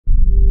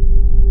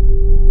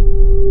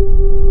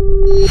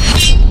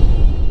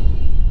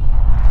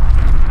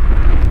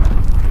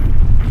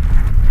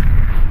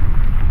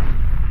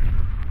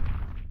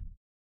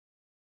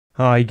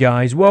Hi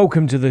guys,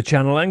 welcome to the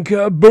channel and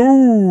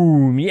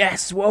kaboom!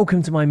 Yes,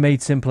 welcome to my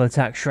Made Simple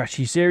Attack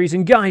Strategy series.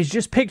 And guys,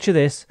 just picture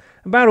this.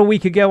 About a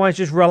week ago I was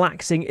just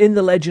relaxing in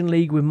the Legend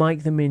League with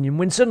Mike the Minion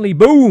when suddenly,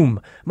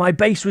 boom! My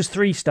base was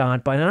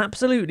 3-starred by an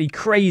absolutely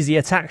crazy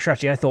attack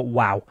strategy. I thought,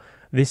 wow,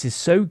 this is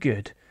so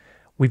good.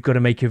 We've got to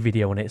make a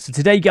video on it. So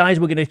today guys,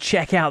 we're going to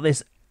check out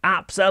this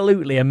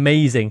absolutely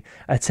amazing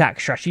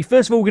attack strategy.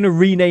 First of all, we're going to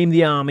rename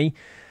the army.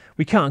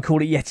 We can't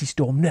call it Yeti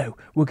Storm, no.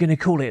 We're going to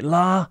call it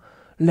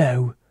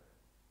LAVALOON.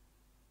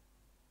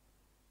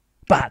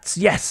 Bats,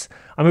 yes,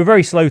 I'm a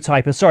very slow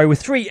typer, sorry,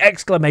 with 3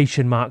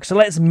 exclamation marks. So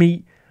let's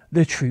meet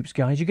the troops,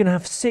 guys. You're going to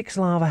have 6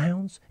 lava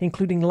hounds,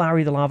 including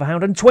Larry the lava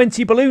hound, and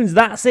 20 balloons.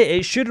 That's it.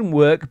 It shouldn't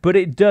work, but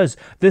it does.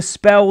 The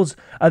spells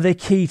are the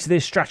key to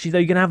this strategy, though.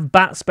 You're going to have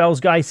bat spells,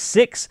 guys.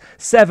 6,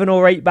 7,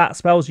 or 8 bat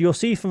spells. You'll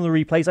see from the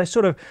replays, I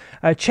sort of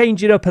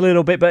change it up a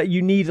little bit, but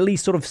you need at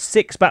least sort of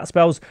 6 bat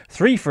spells,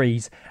 3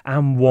 freeze,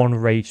 and 1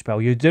 rage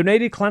spell. Your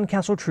donated clan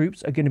castle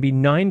troops are going to be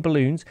 9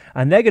 balloons,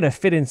 and they're going to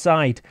fit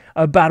inside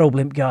a battle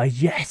blimp,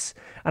 guys. Yes.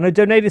 And a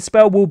donated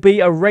spell will be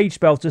a rage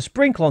spell to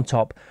sprinkle on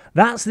top.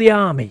 That's the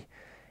army.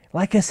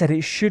 Like I said,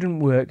 it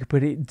shouldn't work,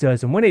 but it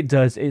does. And when it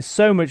does, it's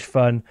so much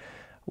fun.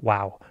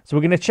 Wow. So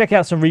we're going to check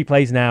out some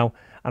replays now,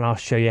 and I'll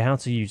show you how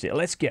to use it.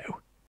 Let's go.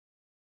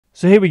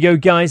 So here we go,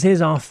 guys.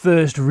 Here's our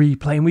first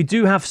replay. And we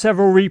do have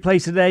several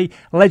replays today.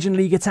 Legend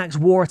League attacks,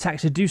 war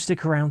attacks. So do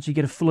stick around so you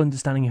get a full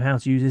understanding of how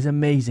to use this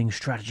amazing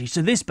strategy.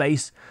 So this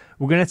base,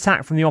 we're going to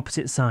attack from the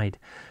opposite side.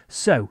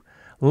 So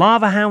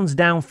lava hounds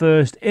down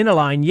first, in a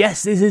line.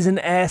 Yes, this is an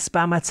air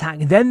spam attack.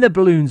 Then the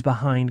balloons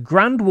behind,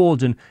 Grand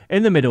Warden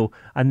in the middle,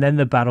 and then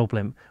the battle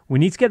blimp. We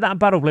need to get that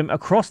battle blimp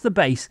across the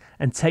base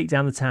and take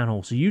down the town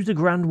hall. So use the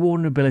Grand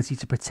Warden ability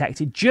to protect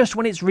it just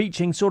when it's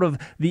reaching sort of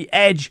the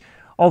edge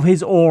of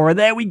his aura.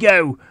 There we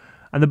go.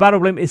 And the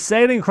battle blimp is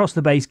sailing across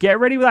the base. Get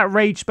ready with that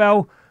rage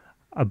spell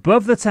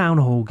above the town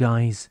hall,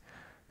 guys.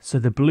 So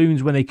the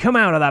balloons, when they come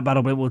out of that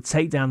battle blimp, will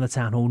take down the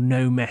town hall.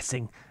 No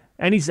messing.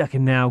 Any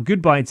second now.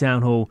 Goodbye,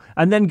 Town Hall.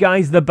 And then,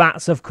 guys, the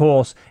bats, of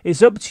course.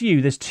 It's up to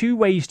you. There's 2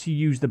 ways to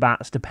use the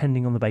bats,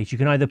 depending on the base. You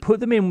can either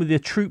put them in with the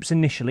troops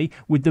initially,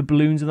 with the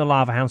balloons and the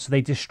lava hounds, so they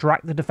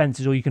distract the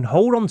defences, or you can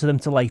hold on to them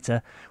till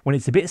later, when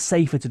it's a bit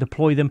safer to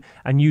deploy them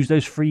and use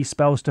those freeze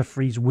spells to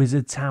freeze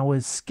wizard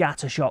towers,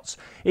 scatter shots.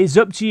 It's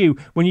up to you.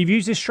 When you've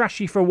used this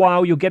strategy for a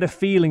while, you'll get a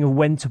feeling of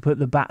when to put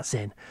the bats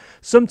in.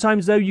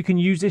 Sometimes, though, you can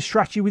use this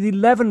strategy with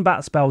 11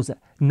 bat spells,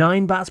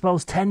 9 bat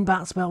spells, 10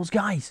 bat spells.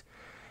 Guys,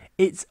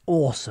 it's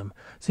awesome.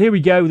 So here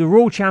we go. The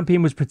Royal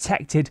Champion was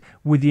protected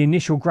with the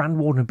initial Grand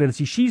Warden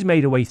ability. She's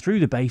made her way through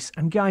the base.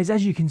 And guys,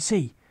 as you can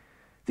see,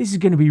 this is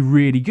going to be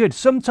really good.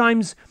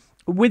 Sometimes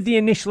with the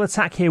initial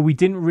attack here, we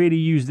didn't really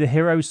use the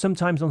heroes.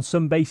 Sometimes on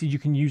some bases, you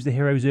can use the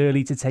heroes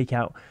early to take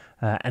out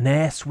an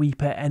air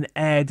sweeper, an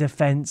air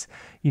defense.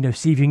 You know,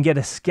 see if you can get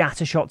a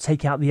scatter shot,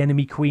 take out the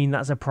enemy queen.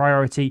 That's a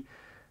priority.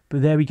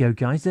 But there we go,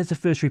 guys. There's the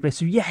first replay.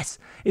 So yes,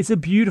 it's a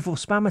beautiful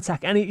spam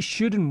attack and it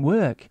shouldn't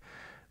work,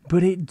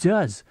 but it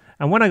does.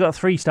 And when I got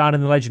 3-starred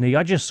in the Legend League,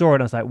 I just saw it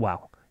and I was like,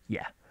 wow,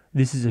 yeah,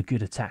 this is a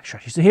good attack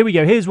strategy. So here we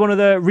go. Here's one of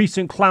the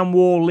recent Clan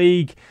War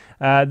League.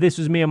 This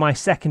was me on my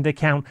second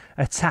account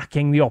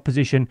attacking the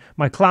opposition.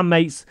 My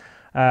clanmates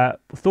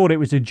thought it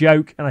was a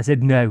joke, and I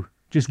said, no,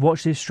 just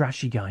watch this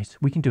strategy, guys.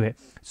 We can do it.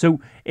 So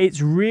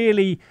it's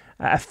really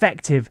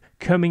effective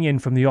coming in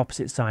from the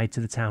opposite side to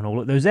the town hall.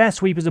 Look, those air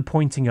sweepers are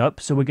pointing up,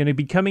 so we're going to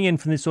be coming in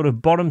from this sort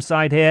of bottom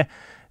side here.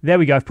 There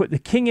we go. I've put the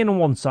king in on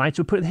one side,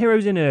 so we'll put the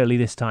heroes in early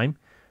this time.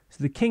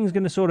 So the king's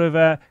going to sort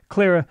of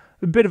clear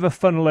a bit of a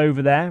funnel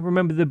over there.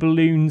 Remember, the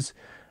balloons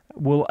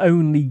will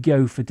only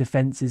go for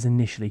defences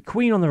initially.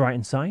 Queen on the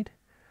right-hand side.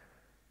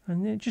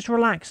 And then just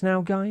relax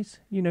now, guys.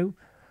 You know,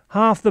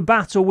 half the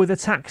battle with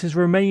attacks is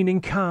remaining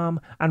calm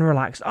and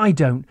relaxed. I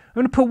don't. I'm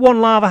going to put 1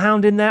 lava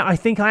hound in there. I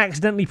think I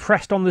accidentally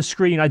pressed on the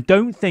screen. I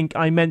don't think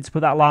I meant to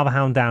put that lava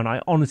hound down.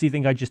 I honestly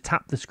think I just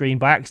tapped the screen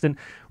by accident.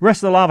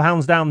 Rest of the lava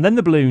hounds down, then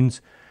the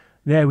balloons.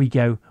 There we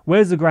go.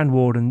 Where's the Grand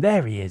Warden?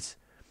 There he is.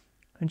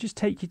 And just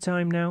take your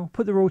time now.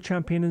 Put the Royal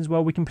Champion as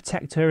well. We can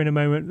protect her in a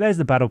moment. There's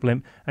the battle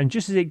blimp. And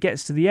just as it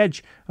gets to the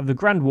edge of the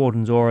Grand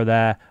Warden's aura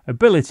there,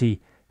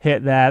 ability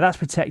hit there. That's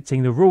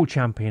protecting the Royal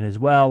Champion as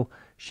well.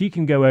 She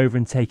can go over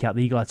and take out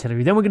the Eagle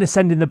Artillery. Then we're going to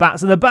send in the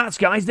bats. And the bats,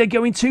 guys, they're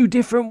going 2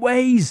 different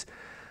ways.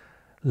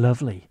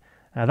 Lovely.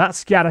 Now that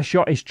scatter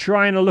shot is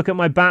trying to look at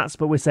my bats,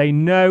 but we're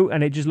saying no.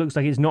 And it just looks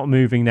like it's not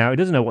moving now. It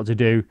doesn't know what to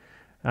do.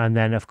 And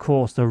then, of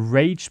course, the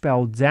rage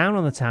spell down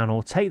on the town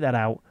hall. Take that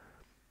out.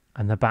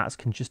 And the bats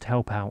can just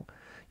help out.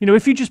 You know,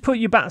 if you just put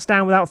your bats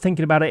down without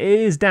thinking about it, it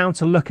is down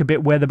to luck a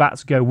bit where the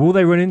bats go. Will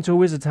they run into a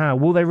wizard tower?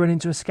 Will they run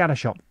into a scatter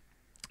shot?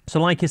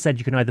 So like I said,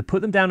 you can either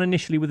put them down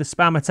initially with a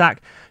spam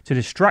attack to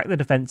distract the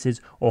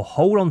defences, or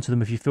hold on to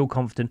them if you feel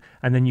confident,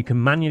 and then you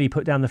can manually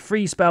put down the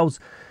free spells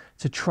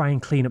to try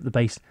and clean up the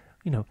base.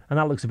 You know, and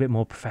that looks a bit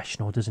more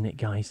professional, doesn't it,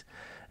 guys?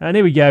 And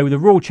here we go, the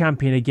Royal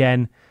Champion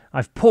again.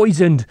 I've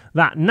poisoned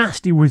that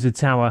nasty wizard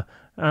tower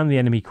and the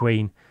enemy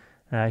queen.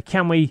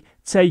 Can we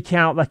take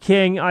out the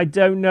king? I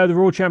don't know. The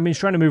royal champion's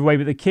trying to move away,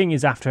 but the king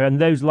is after her. And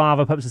those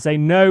lava pups are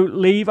saying, no,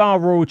 leave our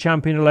royal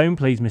champion alone,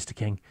 please, Mr.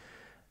 King.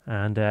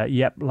 And,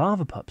 yep,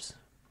 lava pups.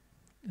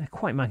 They're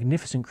quite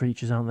magnificent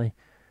creatures, aren't they?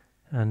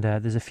 And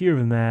there's a few of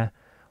them there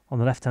on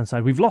the left-hand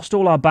side. We've lost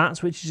all our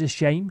bats, which is a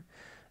shame.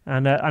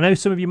 And I know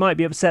some of you might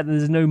be upset that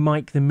there's no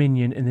Mike the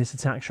Minion in this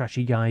attack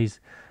strategy, guys.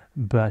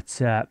 But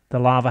the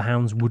Lava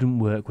Hounds wouldn't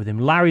work with him.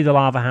 Larry the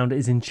Lava Hound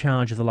is in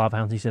charge of the Lava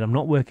Hounds. He said, I'm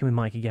not working with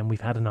Mike again. We've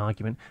had an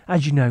argument.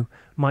 As you know,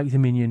 Mike the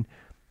Minion,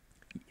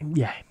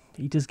 yeah,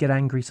 he does get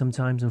angry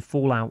sometimes and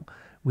fall out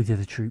with the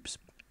other troops.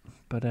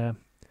 But,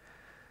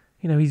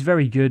 you know, he's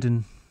very good,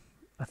 and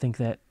I think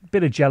that a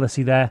bit of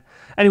jealousy there.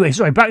 Anyway,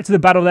 sorry, back to the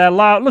battle there.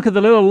 Look at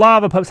the little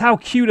lava pups. How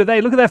cute are they?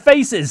 Look at their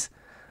faces.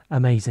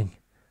 Amazing.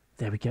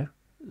 There we go.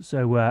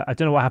 So I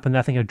don't know what happened there.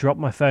 I think I dropped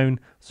my phone.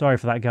 Sorry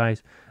for that,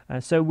 guys.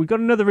 So we've got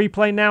another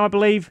replay now, I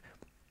believe.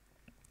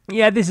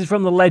 Yeah, this is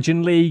from the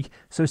Legend League.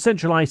 So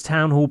centralised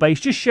town hall base.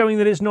 Just showing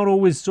that it's not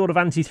always sort of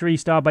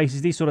anti-3-star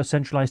bases. These sort of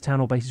centralised town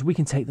hall bases. We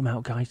can take them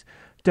out, guys.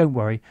 Don't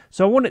worry.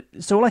 So like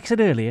I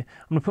said earlier,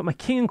 I'm going to put my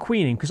king and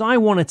queen in because I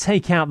want to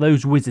take out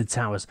those wizard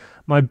towers.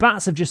 My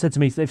bats have just said to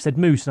me, they've said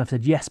moose, and I've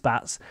said yes,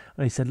 bats.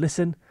 And they said,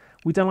 listen,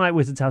 we don't like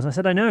wizard towers. And I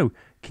said, I know.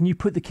 Can you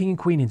put the king and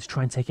queen in to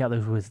try and take out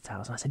those wizard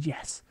towers? And I said,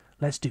 yes,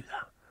 let's do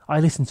that. I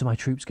listen to my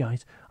troops,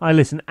 guys. I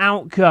listen.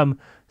 Out come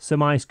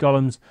some ice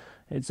golems.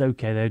 It's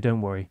okay, though.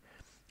 Don't worry.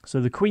 So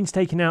the queen's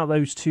taking out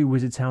those two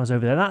wizard towers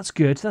over there. That's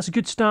good. That's a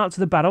good start to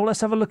the battle. Let's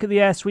have a look at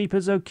the air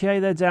sweepers. Okay,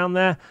 they're down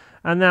there.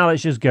 And now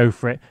let's just go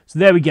for it. So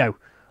there we go.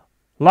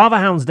 Lava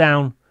hounds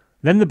down.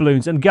 Then the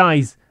balloons. And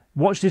guys,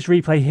 watch this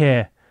replay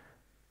here.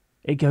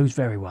 It goes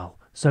very well.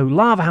 So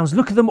lava hounds,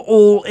 look at them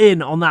all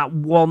in on that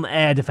one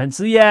air defense.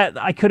 So yeah,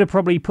 I could have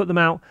probably put them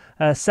out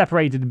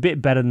separated a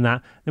bit better than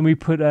that. Then we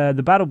put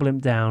the battle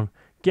blimp down.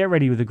 Get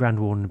ready with the Grand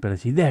Warden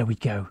ability. There we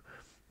go.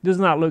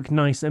 Doesn't that look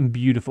nice and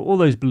beautiful? All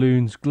those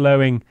balloons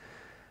glowing.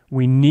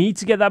 We need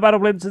to get that battle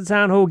blimp to the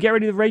town hall. Get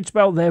ready with the rage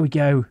spell. There we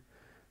go.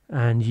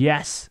 And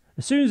yes,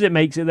 as soon as it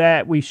makes it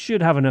there, we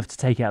should have enough to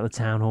take out the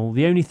town hall.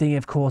 The only thing,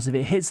 of course, if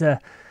it hits a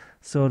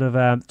sort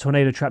of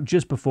tornado trap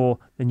just before,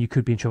 then you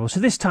could be in trouble. So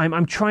this time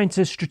I'm trying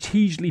to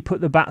strategically put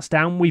the bats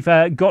down. We've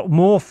got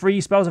more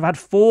free spells. I've had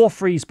 4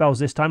 free spells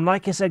this time.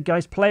 Like I said,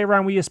 guys, play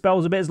around with your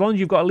spells a bit. As long as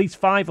you've got at least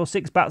 5 or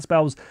 6 bat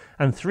spells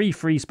and 3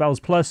 free spells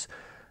plus.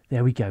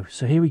 There we go.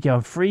 So here we go.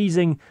 I'm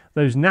freezing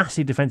those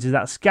nasty defenses.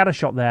 That scatter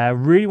shot there. I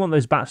really want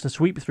those bats to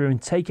sweep through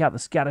and take out the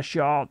scatter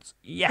shots.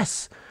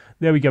 Yes!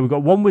 There we go. We've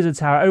got 1 wizard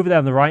tower over there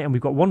on the right, and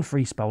we've got 1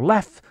 free spell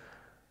left.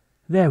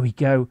 There we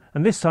go.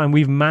 And this time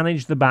we've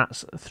managed the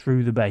bats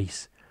through the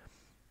base.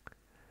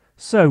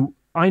 So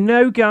I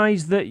know,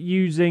 guys, that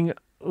using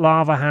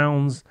lava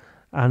hounds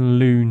and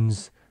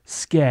loons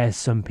scares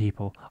some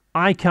people.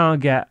 I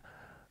can't get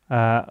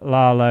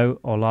Lalo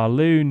or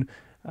Laloon.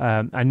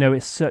 I know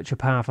it's such a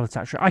powerful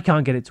attack. I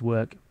can't get it to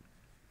work.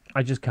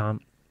 I just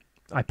can't.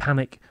 I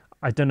panic.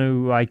 I don't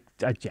know.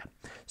 Yeah.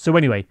 So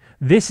anyway,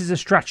 this is a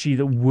strategy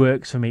that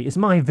works for me. It's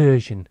my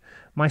version,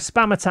 my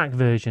spam attack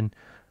version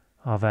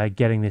of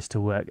getting this to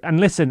work. And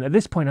listen, at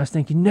this point I was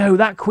thinking, no,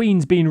 that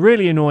queen's been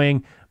really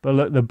annoying. But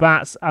look, the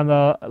bats and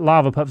the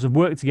lava pups have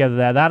worked together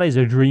there. That is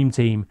a dream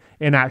team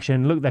in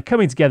action. Look, they're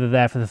coming together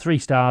there for the 3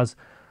 stars.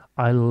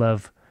 I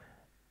love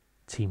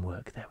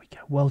teamwork. There we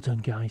go. Well done,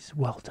 guys.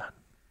 Well done.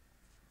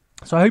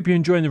 So I hope you're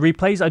enjoying the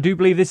replays. I do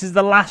believe this is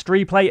the last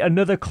replay,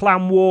 another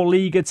Clan War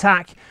League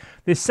attack.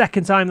 This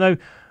second time, though,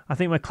 I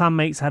think my clan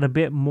mates had a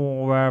bit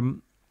more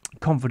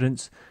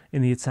confidence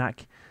in the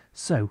attack.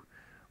 So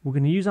we're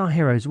going to use our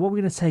heroes. What we're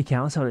going to take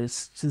out, so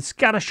it's the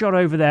scatter shot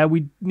over there.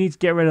 We need to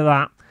get rid of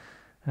that.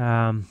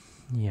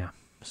 Yeah.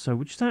 So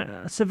we're just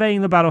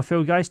surveying the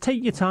battlefield, guys.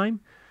 Take your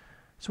time.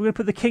 So we're going to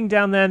put the king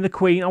down there and the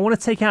queen. I want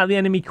to take out the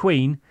enemy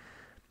queen,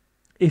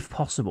 if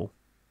possible.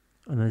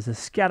 And there's a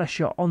scatter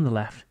shot on the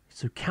left.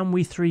 So can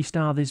we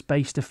 3-star this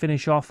base to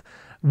finish off?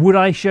 Would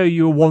I show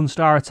you a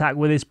 1-star attack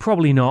with this?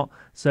 Probably not.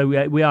 So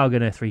we are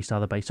going to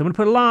 3-star the base. So I'm going to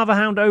put a Lava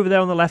Hound over there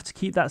on the left to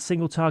keep that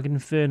single target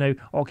Inferno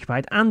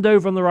occupied. And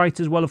over on the right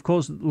as well, of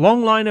course.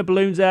 Long line of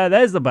balloons there.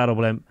 There's the battle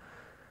blimp.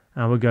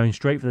 And we're going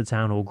straight for the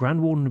town hall.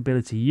 Grand Warden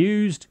ability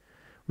used.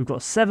 We've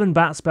got 7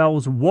 bat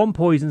spells, 1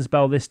 poison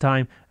spell this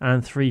time,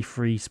 and 3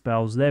 free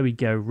spells. There we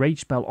go. Rage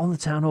spell on the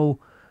town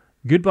hall.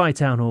 Goodbye,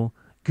 town hall.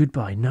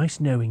 Goodbye. Nice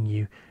knowing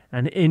you.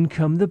 And in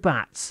come the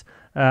bats.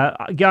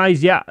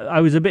 Guys, yeah,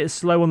 I was a bit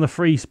slow on the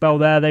free spell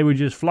there. They were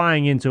just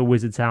flying into a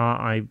wizard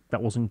tower.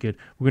 That wasn't good.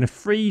 We're going to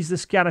freeze the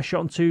scatter shot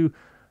on 2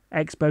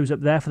 expos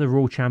up there for the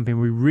Royal Champion.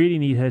 We really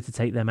need her to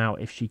take them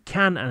out if she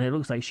can, and it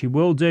looks like she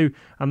will do.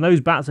 And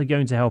those bats are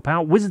going to help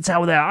out. Wizard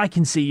tower there, I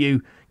can see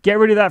you. Get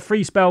rid of that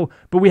free spell,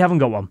 but we haven't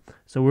got one.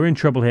 So we're in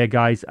trouble here,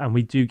 guys, and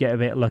we do get a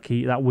bit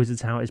lucky. That wizard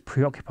tower is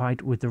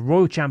preoccupied with the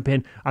Royal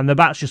Champion, and the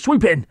bats just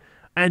swoop in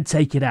and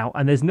take it out.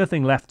 And there's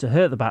nothing left to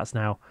hurt the bats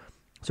now.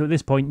 So at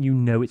this point, you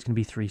know it's going to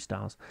be 3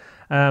 stars.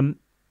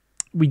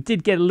 We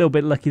did get a little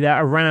bit lucky there.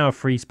 I ran out of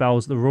free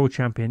spells. The Royal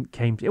Champion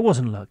came. It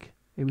wasn't luck.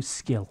 It was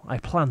skill. I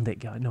planned it,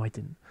 guys. No, I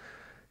didn't.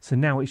 So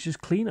now it's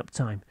just cleanup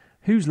time.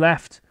 Who's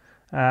left?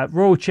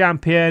 Royal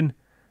Champion.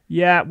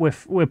 Yeah,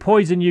 we're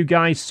poisoning you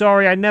guys.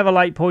 Sorry, I never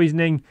like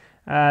poisoning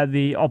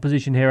the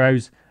opposition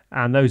heroes.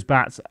 And those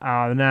bats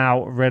are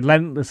now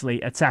relentlessly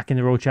attacking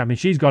the Royal Champion.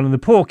 She's gone, and the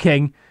poor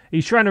king,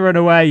 he's trying to run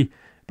away,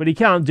 but he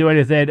can't do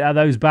anything.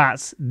 Those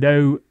bats,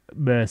 no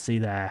mercy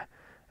there.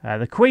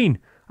 The Queen.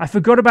 I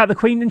forgot about the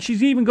Queen, and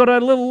she's even got a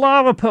little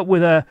lava pup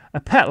with a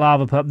pet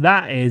lava pup.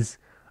 That is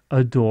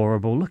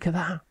adorable. Look at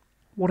that.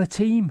 What a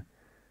team.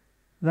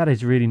 That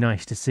is really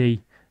nice to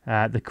see.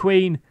 The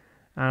Queen,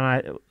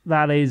 and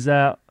that is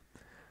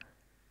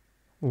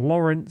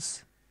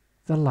Lawrence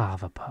the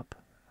lava pup.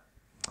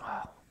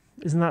 Oh,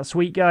 isn't that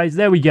sweet, guys?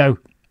 There we go.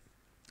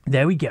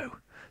 There we go.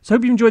 So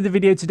hope you enjoyed the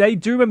video today.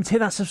 Do remember to hit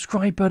that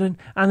subscribe button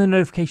and the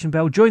notification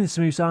bell. Join the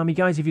Samoose Army,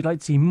 guys, if you'd like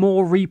to see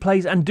more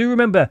replays. And do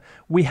remember,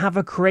 we have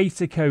a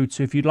creator code.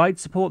 So if you'd like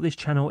to support this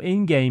channel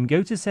in-game,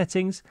 go to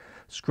settings,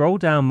 scroll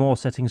down more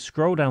settings,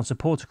 scroll down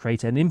support a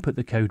creator, and input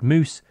the code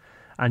MOOSE,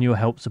 and you'll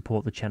help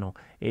support the channel.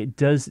 It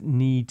does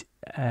need...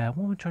 what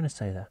am I trying to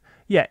say there?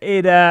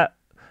 Yeah,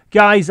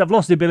 guys, I've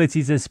lost the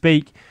ability to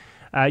speak.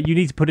 You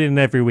need to put it in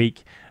every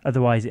week.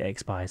 Otherwise, it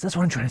expires. That's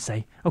what I'm trying to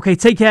say. Okay,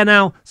 take care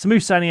now.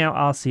 Samoose signing out.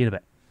 I'll see you in a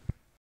bit.